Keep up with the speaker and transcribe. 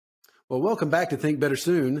Well, welcome back to Think Better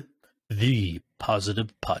Soon, the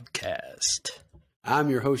Positive Podcast. I'm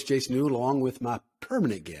your host, Jason Newell, along with my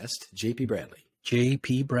permanent guest, JP Bradley.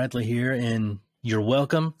 JP Bradley here, and you're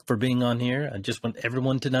welcome for being on here. I just want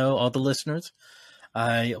everyone to know, all the listeners,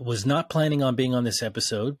 I was not planning on being on this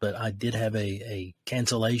episode, but I did have a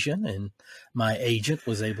cancellation, and my agent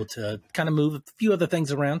was able to kind of move a few other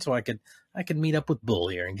things around so I could meet up with Bull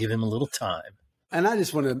here and give him a little time. And I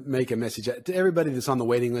just want to make a message to everybody that's on the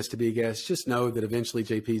waiting list to be a guest. Just know that eventually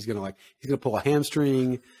JP is going to he's going to pull a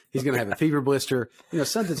hamstring. He's going to have a fever blister. You know,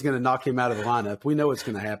 something's going to knock him out of the lineup. We know what's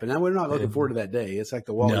going to happen. And we're not looking forward to that day. It's like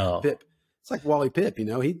the Wally Pipp. It's like Wally Pipp. You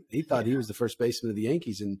know, he thought he was the first baseman of the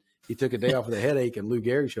Yankees, and he took a day off with a headache, and Lou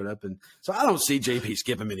Gehrig showed up. And so I don't see JP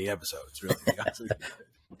skipping many episodes, really.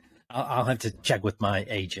 I'll have to check with my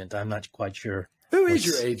agent. I'm not quite sure. Who is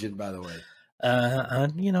your agent, by the way?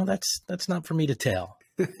 That's not for me to tell.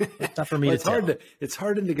 It's not for me to tell. It's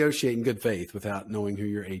hard to negotiate in good faith without knowing who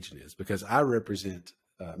your agent is, because I represent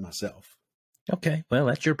myself. Okay, well,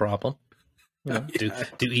 that's your problem. You know,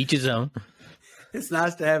 do each his own. It's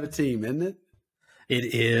nice to have a team, isn't it?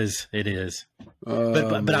 It is. It is.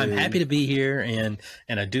 Oh, but I'm happy to be here, and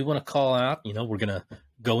I do want to call out. You know, we're gonna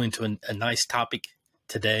go into a nice topic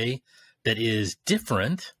today that is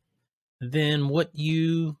different than what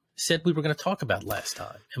you said we were going to talk about last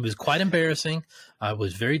time. It was quite embarrassing. I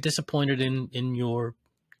was very disappointed in your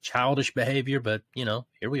childish behavior, but you know,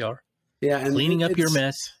 here we are. Yeah, and cleaning up your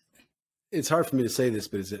mess. It's hard for me to say this,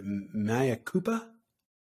 but is it mea culpa?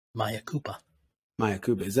 Mea culpa. Mea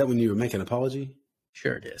culpa. Is that when you make an apology?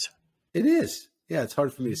 Sure, it is. It is. Yeah, it's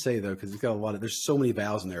hard for me to say, though, because it's got there's so many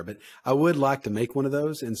vowels in there. But I would like to make one of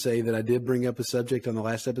those and say that I did bring up a subject on the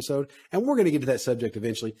last episode, and we're going to get to that subject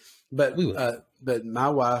eventually. But but my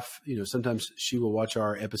wife, you know, sometimes she will watch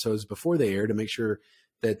our episodes before they air to make sure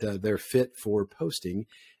that they're fit for posting.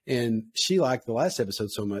 And she liked the last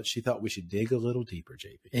episode so much, she thought we should dig a little deeper,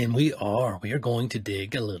 JP. And we are going to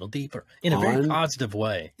dig a little deeper in a very positive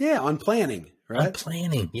way. Yeah, on planning, right? On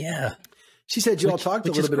planning, yeah. She said you all talked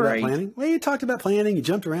a little bit about planning. Well, you talked about planning. You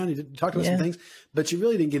jumped around. You talked about some things, but you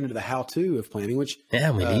really didn't get into the how-to of planning, which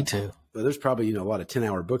we need to. Well, there's probably, you know, a lot of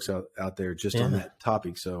 10-hour books out there just on that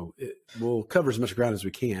topic. So we'll cover as much ground as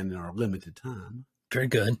we can in our limited time. Very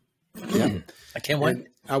good. Yeah. I can't wait. And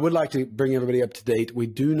I would like to bring everybody up to date. We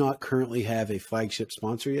do not currently have a flagship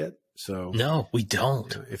sponsor yet. So no, we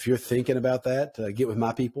don't. If you're thinking about that, get with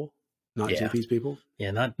my people. Not JP's people.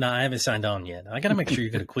 Yeah, I haven't signed on yet. I got to make sure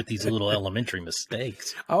you're going to quit these little elementary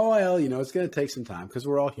mistakes. Oh, well, you know, it's going to take some time because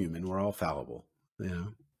we're all human. We're all fallible. You know,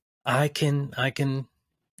 I can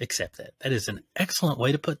accept that. That is an excellent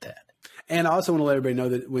way to put that. And I also want to let everybody know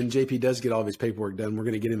that when JP does get all of his paperwork done, we're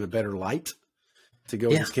going to get him a better light to go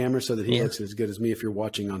with his camera so that he looks as good as me if you're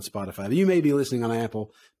watching on Spotify. You may be listening on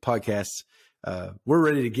Apple Podcasts. We're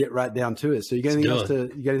ready to get right down to it. So you got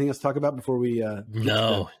anything else to talk about before we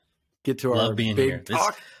get to our big here.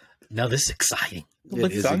 Talk? This is exciting.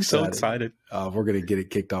 I'm so excited. We're going to get it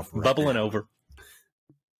kicked off. Right Bubbling now. Over.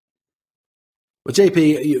 Well,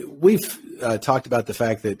 JP, we've talked about the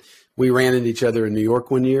fact that we ran into each other in New York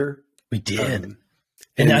one year. We did.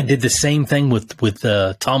 And I did the same thing with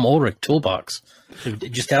Tom Ulrich Toolbox.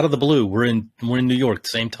 Just out of the blue, we're in New York at the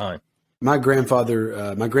same time. My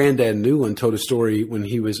granddad Newland told a story when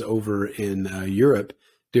he was over in Europe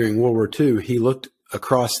during World War II. He looked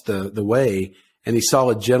across the way and he saw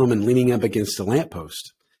a gentleman leaning up against a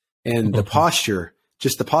lamppost, and the posture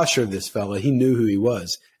of this fella, he knew who he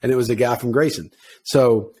was, and it was a guy from Grayson.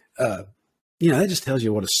 So, that just tells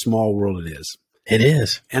you what a small world it is. It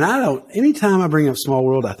is. And anytime I bring up Small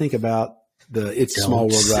World, I think about It's a Small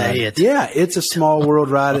World ride. It. Yeah, It's a Small World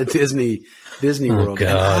ride at Disney World. Gosh.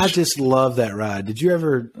 And I just love that ride. Did you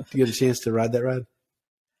ever get a chance to ride that ride?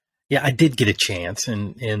 Yeah, I did get a chance,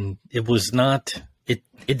 and it was not.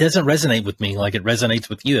 It doesn't resonate with me like it resonates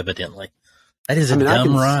with you, evidently. That is a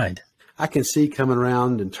dumb ride. I can see coming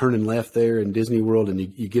around and turning left there in Disney World, and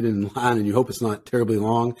you get in line, and you hope it's not terribly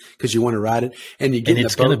long because you want to ride it, and you get. And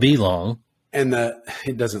it's going to be long. And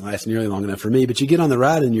it doesn't last nearly long enough for me, but you get on the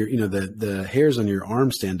ride and the hairs on your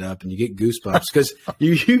arms stand up and you get goosebumps because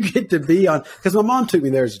you get to be on, because my mom took me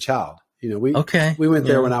there as a child. We went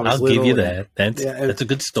there when I was little. I'll give you that. That's a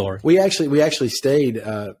good story. We actually stayed,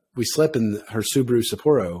 we slept in her Subaru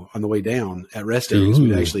Sapporo on the way down at rest areas.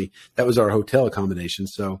 That was our hotel accommodation.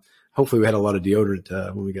 So hopefully we had a lot of deodorant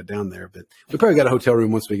when we got down there, but we probably got a hotel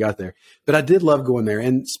room once we got there. But I did love going there.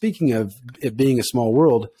 And speaking of it being a small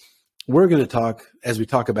world, we're going to talk, as we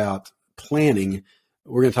talk about planning,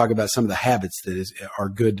 we're going to talk about some of the habits that are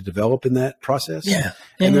good to develop in that process. Yeah.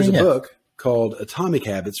 And there's a book called Atomic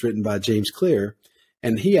Habits written by James Clear.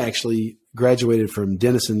 And he actually graduated from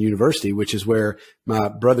Denison University, which is where my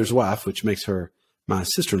brother's wife, which makes her my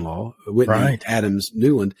sister-in-law, Whitney Adams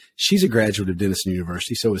Newland, she's a graduate of Denison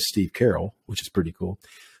University. So is Steve Carroll, which is pretty cool.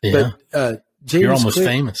 Yeah. But James You're almost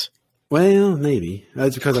famous. Well, maybe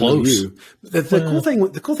that's because I know you. The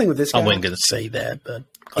cool thing with this guy, I wasn't going to say that, but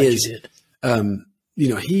glad you did.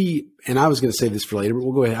 He and I was going to save this for later, but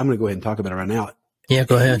we'll go ahead. I'm going to go ahead and talk about it right now. Yeah,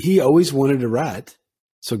 go ahead. He always wanted to write,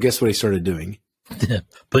 so guess what he started doing?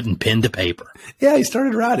 Putting pen to paper. Yeah, he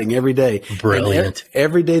started writing every day. Brilliant.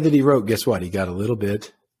 Every day that he wrote, guess what? He got a little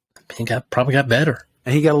bit. He probably got better.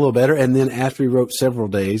 And he got a little better. And then after he wrote several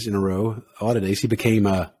days in a row, a lot of days, he became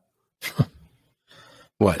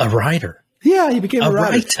what? A writer. Yeah, he became a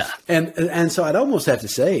writer. And so I'd almost have to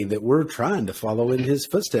say that we're trying to follow in his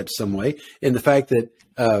footsteps some way, in the fact that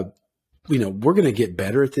we're going to get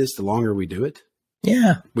better at this the longer we do it.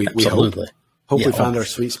 Yeah, absolutely. We hope we find our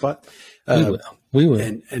sweet spot. We will.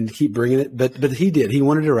 And keep bringing it. But he did. He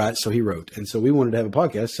wanted to write, so he wrote. And so we wanted to have a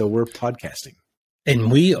podcast, so we're podcasting.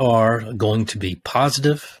 And we are going to be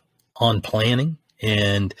positive on planning.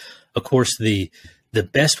 And, of course, the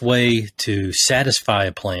best way to satisfy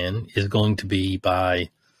a plan is going to be by,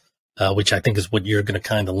 which I think is what you're going to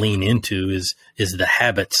kind of lean into, is the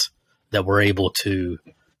habits that we're able to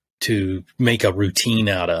make a routine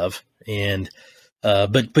out of. And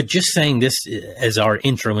but just saying this as our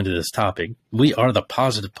intro into this topic, we are the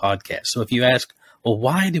Positive Podcast. So if you ask, well,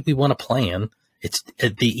 why do we want to plan? It's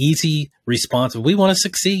the easy response. We want to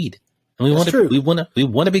succeed, and we want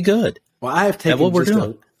to be good. Well, I have taken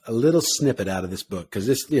just a little snippet out of this book, because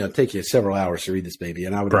this take you several hours to read this baby,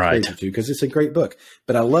 and I would encourage you to, because it's a great book.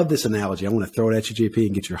 But I love this analogy. I want to throw it at you, JP,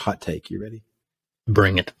 and get your hot take. You ready?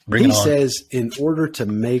 Bring it. He says, in order to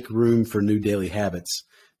make room for new daily habits,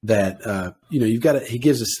 that you've got to. He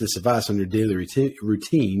gives us this advice on your daily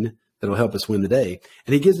routine that will help us win the day.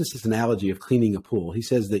 And he gives us this analogy of cleaning a pool. He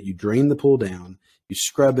says that you drain the pool down, you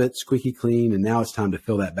scrub it squeaky clean, and now it's time to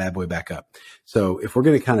fill that bad boy back up. So if we're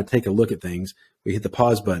going to kind of take a look at things, we hit the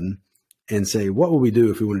pause button and say, what would we do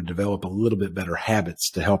if we want to develop a little bit better habits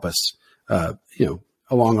to help us,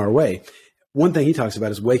 along our way? One thing he talks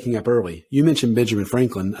about is waking up early. You mentioned Benjamin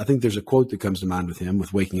Franklin. I think there's a quote that comes to mind with him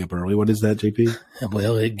with waking up early. What is that, JP?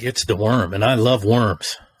 Well, it gets the worm, and I love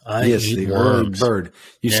worms. Yes, the worms. Early bird.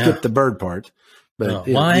 You skipped the bird part. But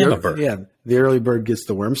I am a bird. Yeah, the early bird gets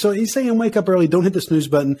the worm. So he's saying wake up early, don't hit the snooze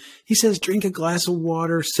button. He says drink a glass of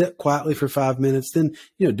water, sit quietly for 5 minutes, then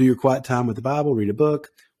do your quiet time with the Bible, read a book,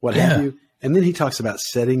 what have you. And then he talks about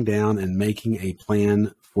setting down and making a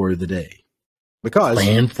plan for the day.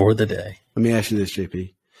 Plan for the day. Let me ask you this,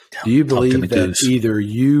 JP. Do you believe that either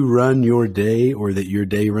you run your day or that your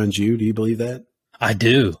day runs you? Do you believe that? I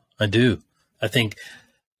do. I think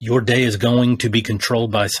your day is going to be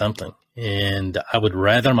controlled by something. And I would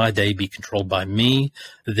rather my day be controlled by me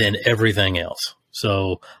than everything else.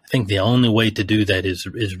 So I think the only way to do that is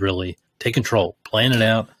really take control, plan it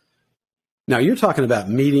out. Now you're talking about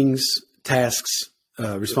meetings, tasks,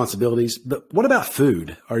 responsibilities, but what about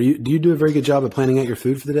food? Do you do a very good job of planning out your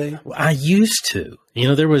food for the day? Well, I used to.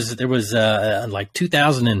 There was like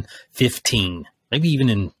 2015, maybe even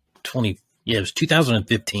in it was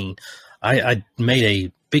 2015. I made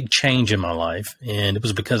a big change in my life, and it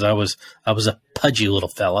was because I was a pudgy little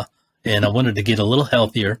fella, and I wanted to get a little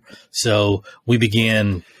healthier. So we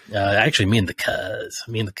began. Actually, me and the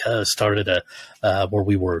cuz started where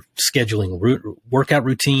we were scheduling workout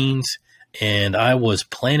routines. And I was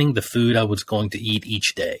planning the food I was going to eat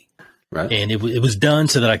each day. Right. And it was done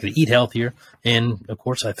so that I could eat healthier. And of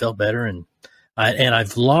course I felt better, and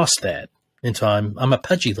I've lost that. And so I'm a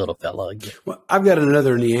pudgy little fella again. Well, I've got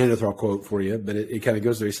another Neanderthal quote for you, but it kind of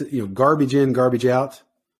goes there. He said, garbage in, garbage out.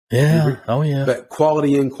 Yeah. Oh yeah. But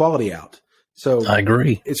quality in, quality out. So I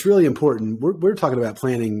agree. It's really important. We're talking about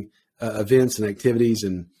planning events and activities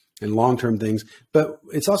and long-term things, but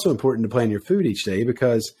it's also important to plan your food each day,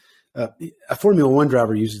 because a Formula One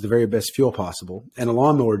driver uses the very best fuel possible, and a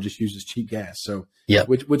lawnmower just uses cheap gas. So,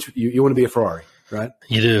 which you want to be a Ferrari, right?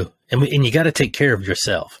 You do, and you got to take care of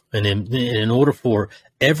yourself. And in order for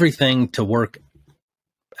everything to work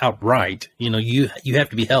out right, you have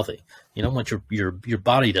to be healthy. You don't want your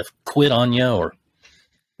body to quit on you, or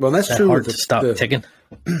that's true. Hard to stop ticking.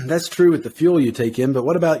 That's true with the fuel you take in. But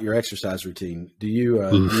what about your exercise routine? Do you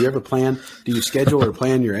ever plan? Do you schedule or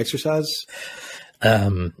plan your exercise?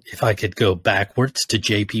 If I could go backwards to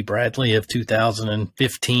J.P. Bradley of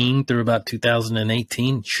 2015 through about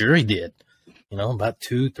 2018, sure he did. About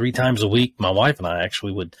 2-3 times a week, my wife and I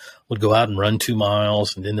actually would go out and run 2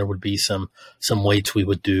 miles, and then there would be some weights we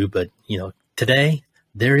would do. But, today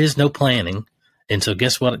there is no planning, And so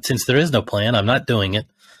guess what? Since there is no plan, I'm not doing it.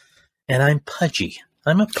 And I'm pudgy.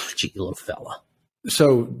 I'm a pudgy little fella.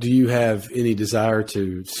 So do you have any desire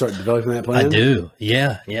to start developing that plan? I do.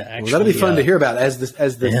 Yeah. Actually, well, that'll be fun to hear about as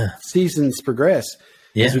the seasons progress.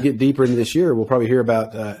 Yeah. As we get deeper into this year, we'll probably hear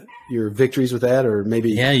about your victories with that, or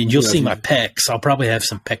maybe. Yeah, and you'll see my pecs. I'll probably have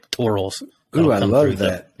some pectorals. Ooh, I love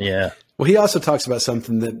that. Yeah. Well, he also talks about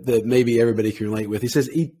something that maybe everybody can relate with. He says,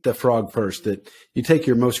 eat the frog first, that you take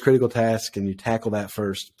your most critical task and you tackle that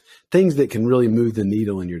first. Things that can really move the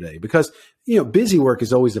needle in your day. Because, busy work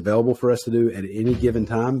is always available for us to do at any given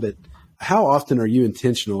time. But how often are you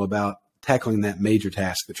intentional about tackling that major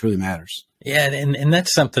task that truly matters? Yeah, and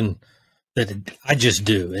that's something that I just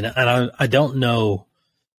do. And I don't know,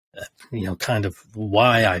 kind of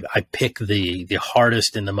why I pick the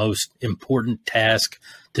hardest and the most important task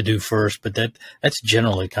to do first, but that's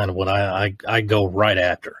generally kind of what I go right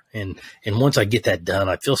after. And once I get that done,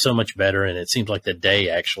 I feel so much better, and it seems like the day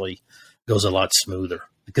actually goes a lot smoother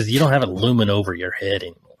because you don't have it looming over your head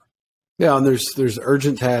anymore. Yeah, and there's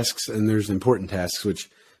urgent tasks and there's important tasks, which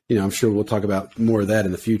I'm sure we'll talk about more of that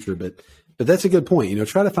in the future. But that's a good point.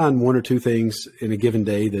 Try to find one or two things in a given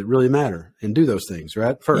day that really matter and do those things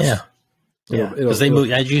right first. Yeah. Yeah, because they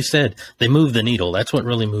move, as you said, they move the needle. That's what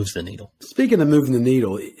really moves the needle. Speaking of moving the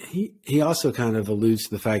needle, he also kind of alludes to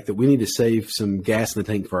the fact that we need to save some gas in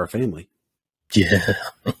the tank for our family. Yeah.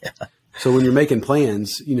 So when you're making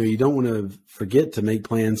plans, you don't want to forget to make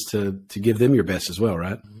plans to give them your best as well,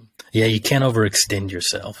 right? Yeah, you can't overextend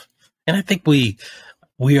yourself. And I think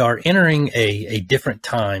we are entering a different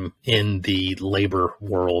time in the labor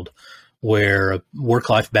world, where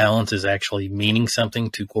work-life balance is actually meaning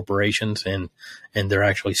something to corporations, and they're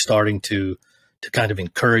actually starting to kind of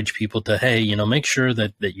encourage people to, hey, make sure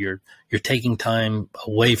that you're taking time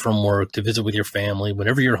away from work to visit with your family.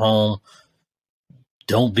 Whenever you're home,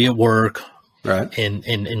 don't be at work, right?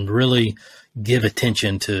 And really give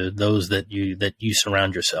attention to those that you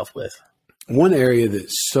surround yourself with. One area that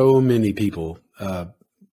so many people,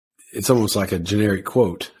 it's almost like a generic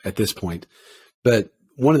quote at this point, but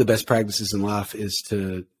one of the best practices in life is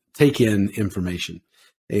to take in information.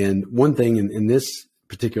 And one thing in this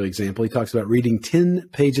particular example, he talks about reading 10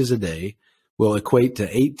 pages a day will equate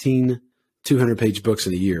to 18 200-page books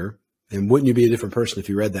in a year. And wouldn't you be a different person if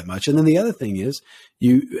you read that much? And then the other thing is,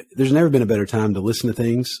 there's never been a better time to listen to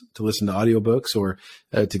things, to listen to audiobooks, or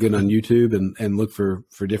to go on YouTube and look for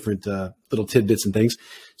different little tidbits and things.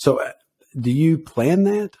 So do you plan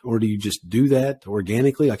that, or do you just do that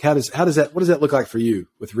organically? Like what does that look like for you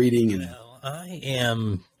with reading? And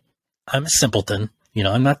well, I'm a simpleton.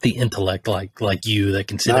 I'm not the intellect like you that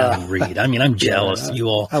can sit down and read. I mean, I'm jealous. You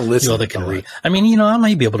all that can read. I mean, I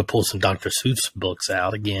may be able to pull some Dr. Seuss books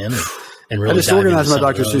out again and really. I just organized my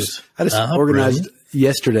Dr. Seuss. I just organized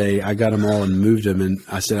yesterday. I got them all and moved them, and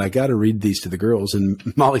I said I got to read these to the girls.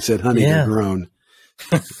 And Molly said, "Honey, they're grown."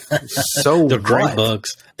 So they're great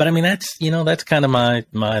books, but I mean that's kind of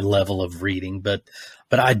my level of reading. But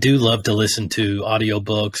I do love to listen to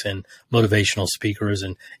audiobooks and motivational speakers,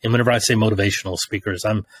 and whenever I say motivational speakers,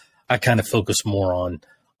 I kind of focus more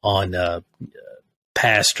on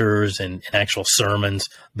pastors and actual sermons.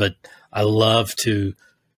 But I love to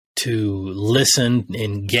listen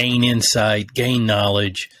and gain insight, gain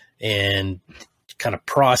knowledge, and kind of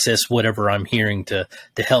process whatever I'm hearing to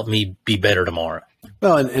help me be better tomorrow.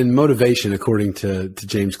 Well, and motivation, according to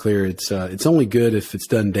James Clear, it's only good if it's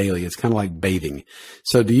done daily. It's kind of like bathing.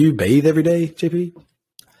 So do you bathe every day, JP?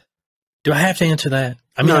 Do I have to answer that?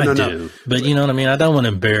 I mean, I do. But you know what I mean? I don't want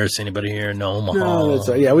to embarrass anybody here in Omaha.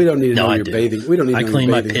 No, yeah, we don't need to know you're bathing. We don't need to know clean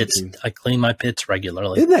your my bathing pits. routine. I clean my pits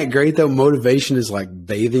regularly. Isn't that great, though? Motivation is like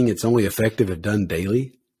bathing. It's only effective if done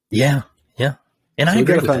daily. Yeah. And I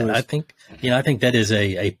agree with that. I think that is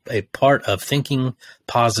a part of thinking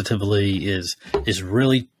positively is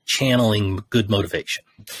really channeling good motivation.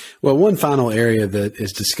 Well, one final area that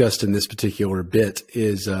is discussed in this particular bit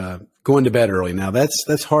is going to bed early. Now,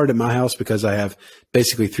 that's hard at my house because I have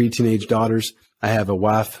basically 3 teenage daughters. I have a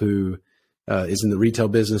wife who is in the retail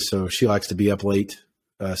business, so she likes to be up late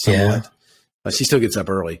somewhat. Yeah. She still gets up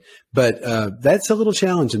early, but that's a little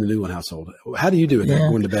challenge in the Newland household. How do you do it,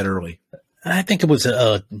 going to bed early? I think it was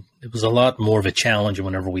a lot more of a challenge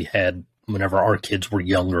whenever our kids were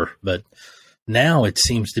younger, but now it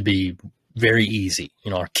seems to be very easy.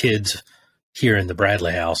 Our kids here in the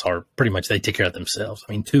Bradley house are pretty much, they take care of themselves.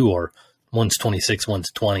 I mean, one's 26, one's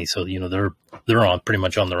 20. So, they're on pretty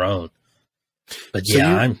much on their own. But so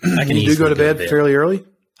I can you do go to bed fairly early?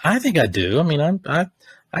 I think I do. I mean,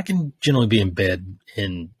 I can generally be in bed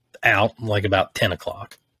out like about 10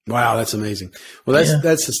 o'clock. Wow, that's amazing. Well,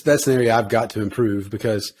 that's an area I've got to improve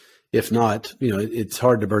because If not, it's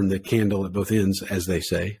hard to burn the candle at both ends, as they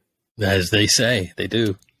say. As they say, they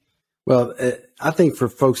do. Well, I think for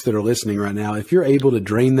folks that are listening right now, if you're able to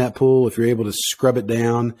drain that pool, if you're able to scrub it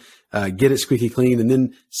down, get it squeaky clean, and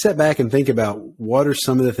then sit back and think about what are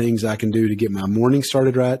some of the things I can do to get my morning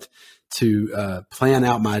started right, to plan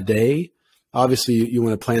out my day. Obviously, you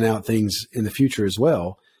want to plan out things in the future as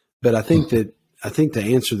well. But I think to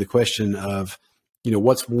answer the question of,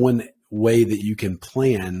 what's one way that you can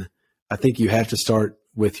plan, I think you have to start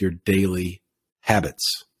with your daily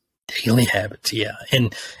habits. Daily habits, yeah,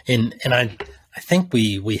 and I think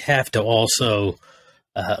we have to also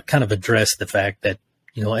kind of address the fact that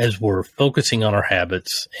as we're focusing on our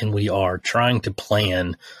habits and we are trying to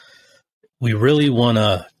plan, we really want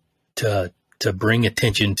to bring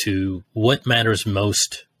attention to what matters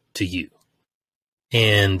most to you,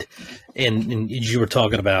 and as you were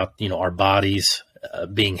talking about, our bodies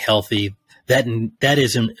being healthy. That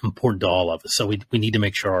is important to all of us. So we need to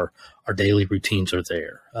make sure our daily routines are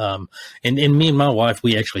there. And me and my wife,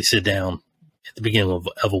 we actually sit down at the beginning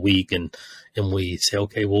of a week and we say,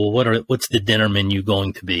 okay, well, what's the dinner menu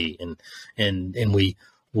going to be? And we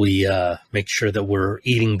make sure that we're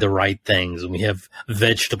eating the right things and we have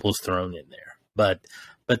vegetables thrown in there. But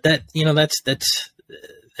that,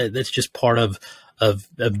 that's just part of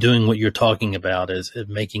doing what you're talking about, is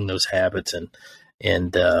making those habits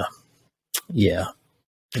and yeah.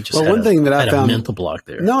 One thing that I found, a mental block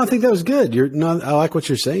there. No, I think that was good. I like what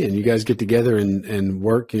you're saying. You guys get together and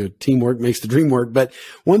work. Teamwork makes the dream work. But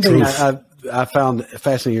one thing I found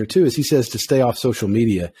fascinating here too is he says to stay off social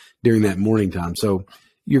media during that morning time. So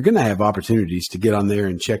you're going to have opportunities to get on there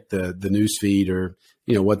and check the news feed or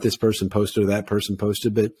what this person posted or that person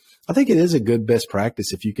posted. But I think it is a good best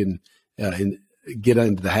practice if you can get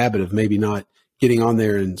into the habit of maybe not getting on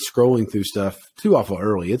there and scrolling through stuff too awful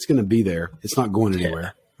early. It's going to be there. It's not going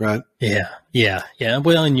anywhere. Right. Yeah.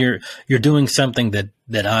 Well, and you're doing something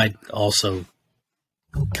that I also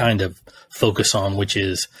kind of focus on, which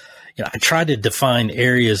is, I try to define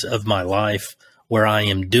areas of my life where I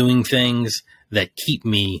am doing things that keep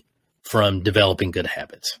me from developing good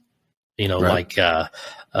habits, right.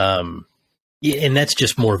 And that's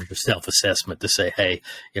just more of your self-assessment to say, hey,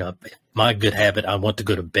 my good habit, I want to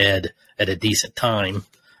go to bed at a decent time.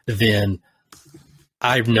 Then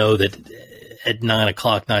I know that at 9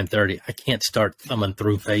 o'clock, 9:30, I can't start thumbing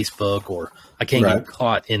through Facebook, or I can't get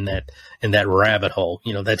caught in that rabbit hole.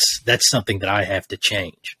 That's something that I have to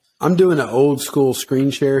change. I'm doing an old school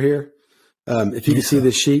screen share here. If you can see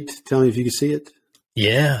this sheet, tell me if you can see it.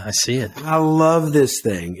 Yeah, I see it. I love this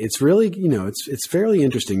thing. It's really, it's fairly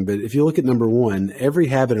interesting. But if you look at number one, every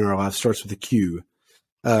habit in our life starts with a cue.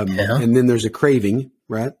 And then there's a craving,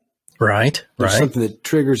 right? Right. There's something that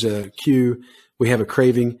triggers a cue. We have a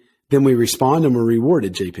craving. Then we respond and we're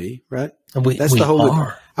rewarded, JP, right? That's the whole.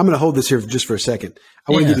 I'm going to hold this here just for a second.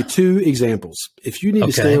 I want to give you two examples. If you need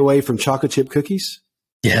to stay away from chocolate chip cookies,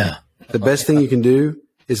 the best thing you can do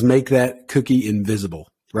is make that cookie invisible,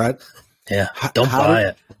 right? Yeah. Don't buy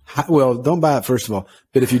it. Well, don't buy it, first of all.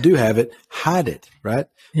 But if you do have it, hide it, right?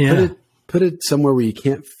 Yeah. Put it somewhere where you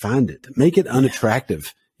can't find it. Make it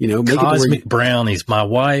unattractive. Make Cosmic brownies. My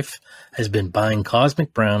wife has been buying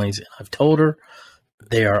cosmic brownies, and I've told her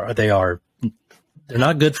they're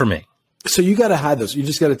not good for me. So you got to hide those. You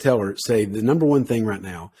just got to tell her, say the number one thing right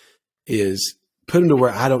now is put them to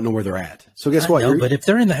where I don't know where they're at. So guess what? But if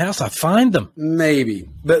they're in the house, I find them. Maybe.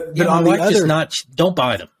 But on the other, don't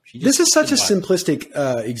buy them. This is such a simplistic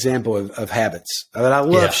example of habits. I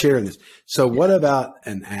love sharing this. So what about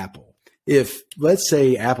an apple? If, let's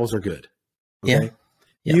say, apples are good. Okay?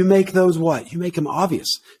 Yeah. You make those what? You make them obvious.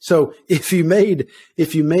 So if you made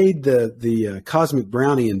the cosmic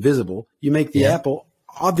brownie invisible, you make the apple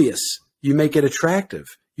obvious. You make it attractive.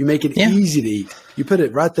 You make it easy to eat. You put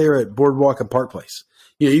it right there at Boardwalk and Park Place.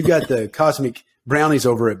 You've got the cosmic brownies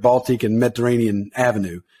over at Baltic and Mediterranean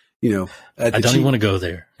Avenue. I don't even want to go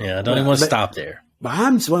there. Yeah, I don't even want to stop there. But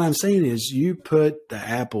what I'm saying is you put the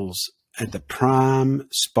apples at the prime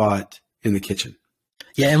spot in the kitchen.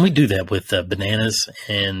 Yeah, and we do that with bananas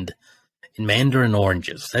and mandarin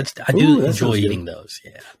oranges. I do enjoy eating those.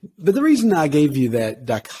 Yeah. But the reason I gave you that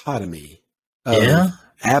dichotomy of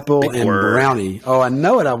apple and brownie. Oh, I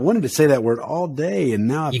know it. I wanted to say that word all day, and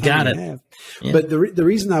now I got it. Have. Yeah. But the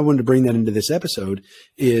reason I wanted to bring that into this episode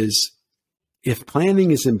is, if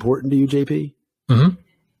planning is important to you, JP,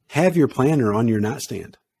 have your planner on your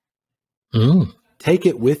nightstand. Take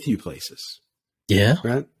it with you places. Yeah.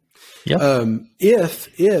 Right? Yep.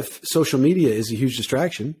 If social media is a huge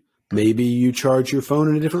distraction, maybe you charge your phone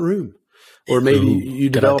in a different room. Or maybe you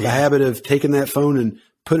develop a habit of taking that phone and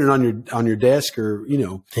putting it on your desk or,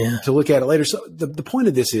 to look at it later. So the point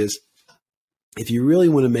of this is, if you really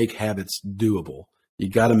want to make habits doable, you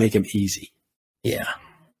got to make them easy. Yeah.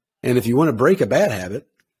 And if you want to break a bad habit,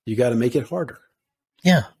 you got to make it harder.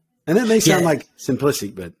 Yeah. And that may sound like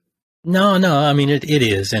simplistic, but no, I mean, it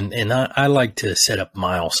is. And I like to set up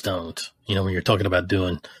milestones, when you're talking about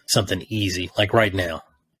doing something easy, like right now,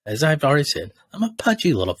 as I've already said, I'm a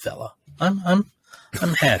pudgy little fella. I'm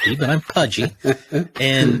happy, but I'm pudgy.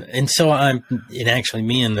 And so actually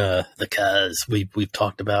me and the cuz we've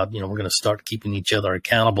talked about, we're going to start keeping each other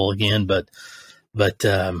accountable again. But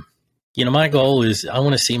my goal is I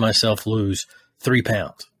want to see myself lose 3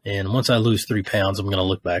 pounds. And once I lose 3 pounds, I'm going to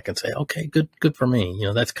look back and say, okay, good for me.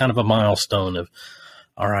 That's kind of a milestone of,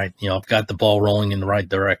 all right, I've got the ball rolling in the right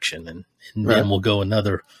direction, and right. Then we'll go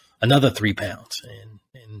another 3 pounds,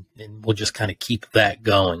 and we'll just kind of keep that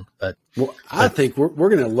going. But I think we're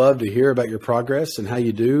going to love to hear about your progress and how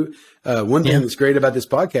you do. One thing that's great about this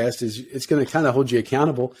podcast is it's going to kind of hold you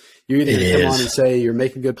accountable. You're either going to come on and say you're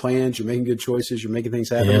making good plans, you're making good choices, you're making things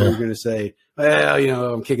happen, or you're going to say,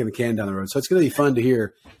 well, I'm kicking the can down the road. So it's going to be fun to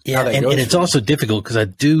hear how that goes. And it's also difficult because I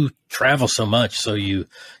do travel so much. So you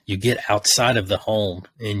get outside of the home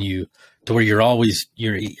and to where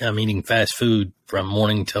I'm eating fast food from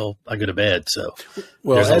morning till I go to bed. So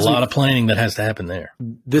there's a lot of planning that has to happen there.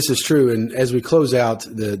 This is true. And as we close out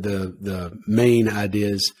the main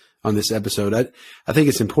ideas on this episode, I think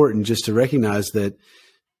it's important just to recognize that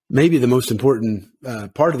maybe the most important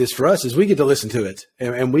part of this for us is we get to listen to it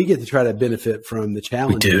and we get to try to benefit from the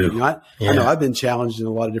challenge. We do. I know I've been challenged in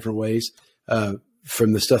a lot of different ways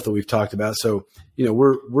from the stuff that we've talked about. So,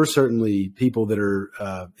 we're certainly people that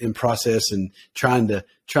are in process and trying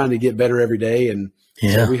to get better every day. And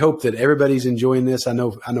so we hope that everybody's enjoying this. I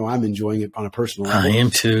know I'm enjoying it on a personal level. I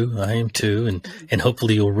am too. And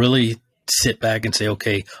hopefully you'll really sit back and say,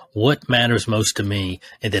 okay, what matters most to me?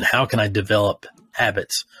 And then how can I develop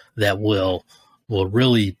habits that will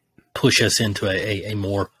really push us into a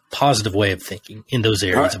more positive way of thinking in those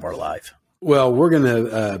areas of our life. Well, we're going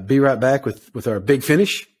to be right back with our big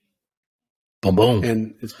finish. Boom, boom.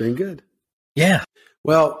 And it's been good. Yeah.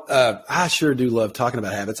 Well, I sure do love talking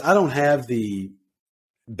about habits. I don't have the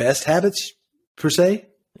best habits per se.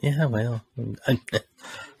 Yeah, well,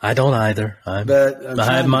 I don't either.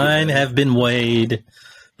 Mine have been weighed.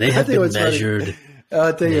 They have been measured.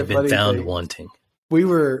 I'll tell you, they've been found wanting. We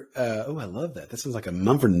were, I love that. That sounds like a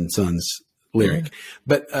Mumford & Sons lyric.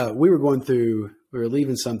 But we were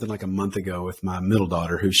leaving something like a month ago with my middle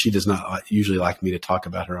daughter, who she does not usually like me to talk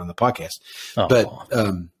about her on the podcast. Oh.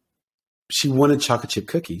 But she wanted chocolate chip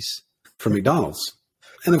cookies from McDonald's.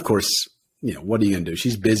 And of course, what are you going to do?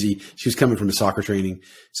 She's busy. She was coming from a soccer training.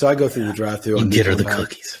 So I go through the drive-thru. You get her the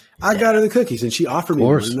cookies. I got her the cookies, and she offered me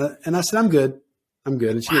one. And I said, I'm good.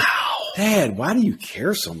 And she goes, Dad, why do you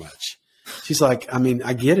care so much? She's like, I mean,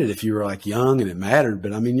 I get it if you were like young and it mattered,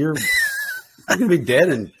 but I mean, you're going to be dead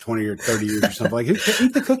in 20 or 30 years or something. Like,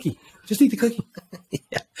 eat the cookie. Just eat the cookie.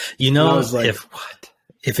 Yeah. I was like,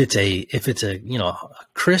 if it's a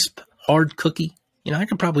crisp, hard cookie, I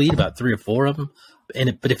could probably eat about 3 or 4 of them.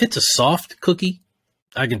 But if it's a soft cookie,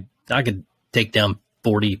 I could take down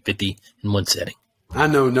 40, 50 in one setting. I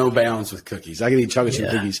know no bounds with cookies. I can eat chocolate chip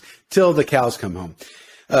cookies till the cows come home.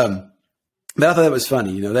 But I thought that was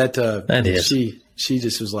funny, that is. She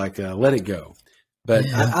just was like, let it go. But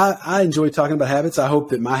I enjoy talking about habits. I hope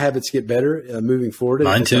that my habits get better moving forward.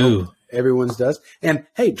 Mine too. Everyone's does. And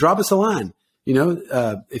hey, drop us a line.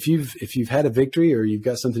 If you've had a victory or you've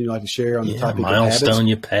got something you'd like to share on the topic of habits. Milestone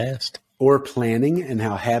you passed. Or planning and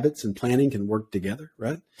how habits and planning can work together,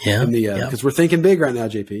 right? Yeah. Because we're thinking big right now,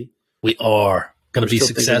 JP. We are going to be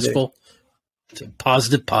successful. It's a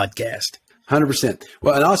positive podcast. 100%.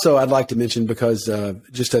 Well, and also I'd like to mention, because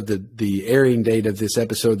just of the airing date of this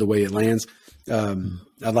episode, the way it lands,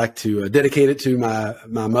 I'd like to dedicate it to my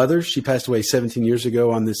mother. She passed away 17 years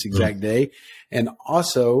ago on this exact day. And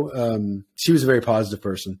also, she was a very positive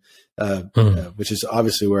person, which is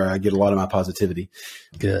obviously where I get a lot of my positivity.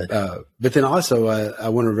 Good. But then also, I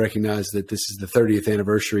want to recognize that this is the 30th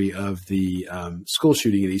anniversary of the school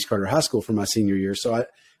shooting at East Carter High School for my senior year. So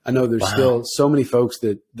I know there's still so many folks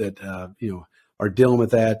that are dealing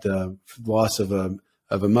with that loss of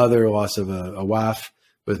a mother, loss of a wife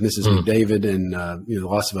with Mrs. McDavid, and the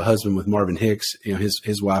loss of a husband with Marvin Hicks.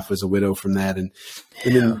 His wife was a widow from that, and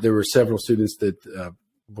then there were several students that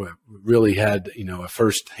really had a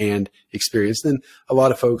firsthand experience. Then a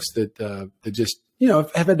lot of folks that just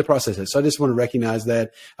have had to process it. So I just want to recognize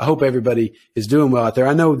that. I hope everybody is doing well out there.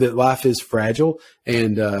 I know that life is fragile,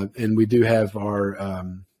 and we do have our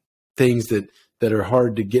things that that are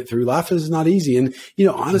hard to get through. Life is not easy. And,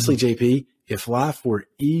 honestly, JP, if life were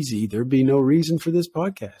easy, there'd be no reason for this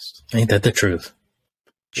podcast. Ain't that the truth?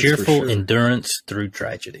 That's Cheerful endurance through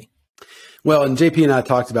tragedy. Well, and JP and I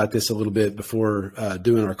talked about this a little bit before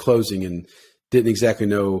doing our closing, and didn't exactly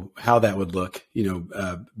know how that would look,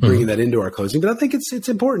 bringing that into our closing. But I think it's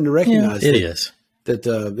important to recognize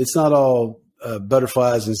that it's not all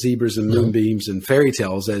butterflies and zebras and moonbeams and fairy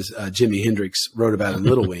tales, as Jimi Hendrix wrote about in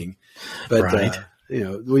Little Wing. But,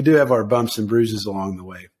 we do have our bumps and bruises along the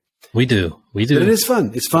way. We do. But it is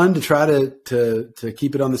fun. It's fun to try to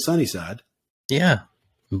keep it on the sunny side. Yeah.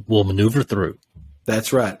 We'll maneuver through.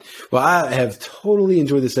 That's right. Well, I have totally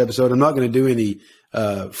enjoyed this episode. I'm not going to do any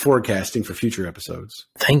forecasting for future episodes.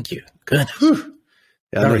 Thank you. Good. Yeah,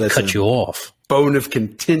 I know that's cut you off. Bone of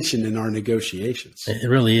contention in our negotiations. It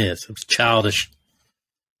really is. It's childish.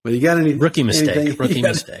 Well, you got any rookie mistake?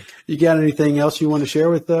 Mistake. You got anything else you want to share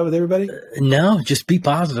with everybody? No, just be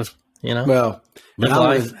positive. Well, live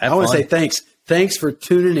life. I want to say thanks. Thanks for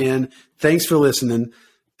tuning in. Thanks for listening.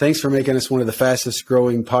 Thanks for making us one of the fastest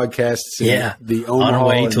growing podcasts in the Omaha. On our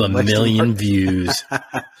way to 1 million views.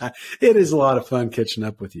 It is a lot of fun catching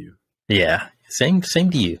up with you. Yeah. Same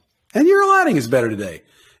to you. And your lighting is better today.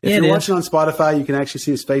 If you're watching on Spotify, you can actually see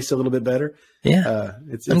his face a little bit better. Yeah.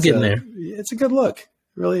 I'm getting there. It's a good look. It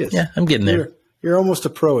really is. Yeah, I'm getting there. You're almost a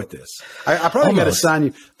pro at this. I probably got to sign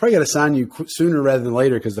you. Probably got to sign you sooner rather than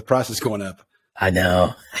later because the price is going up. I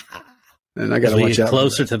know. And I got to watch out.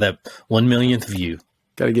 Closer to that 1 millionth view.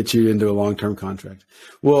 Got to get you into a long-term contract.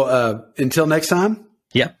 Well, until next time.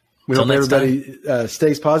 Yep. We hope everybody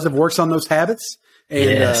stays positive, works on those habits.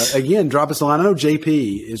 And again, drop us a line. I know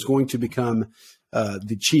JP is going to become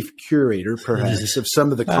the chief curator, perhaps, of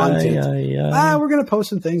some of the content. We're going to post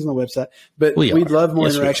some things on the website, but we'd love more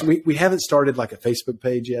interaction. We haven't started like a Facebook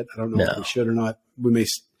page yet. I don't know if we should or not. We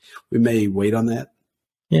may wait on that.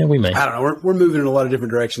 Yeah, we may. I don't know. We're moving in a lot of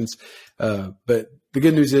different directions, but the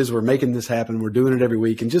good news is we're making this happen. We're doing it every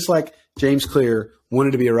week. And just like James Clear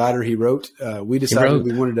wanted to be a writer, he wrote. We decided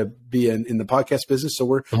we wanted to be in the podcast business. So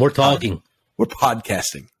we're talking. We're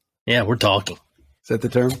podcasting. Yeah, we're talking. Is that the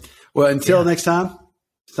term? Well, until next time,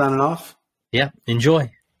 signing off. Yeah,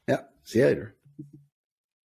 enjoy. Yeah, see you later.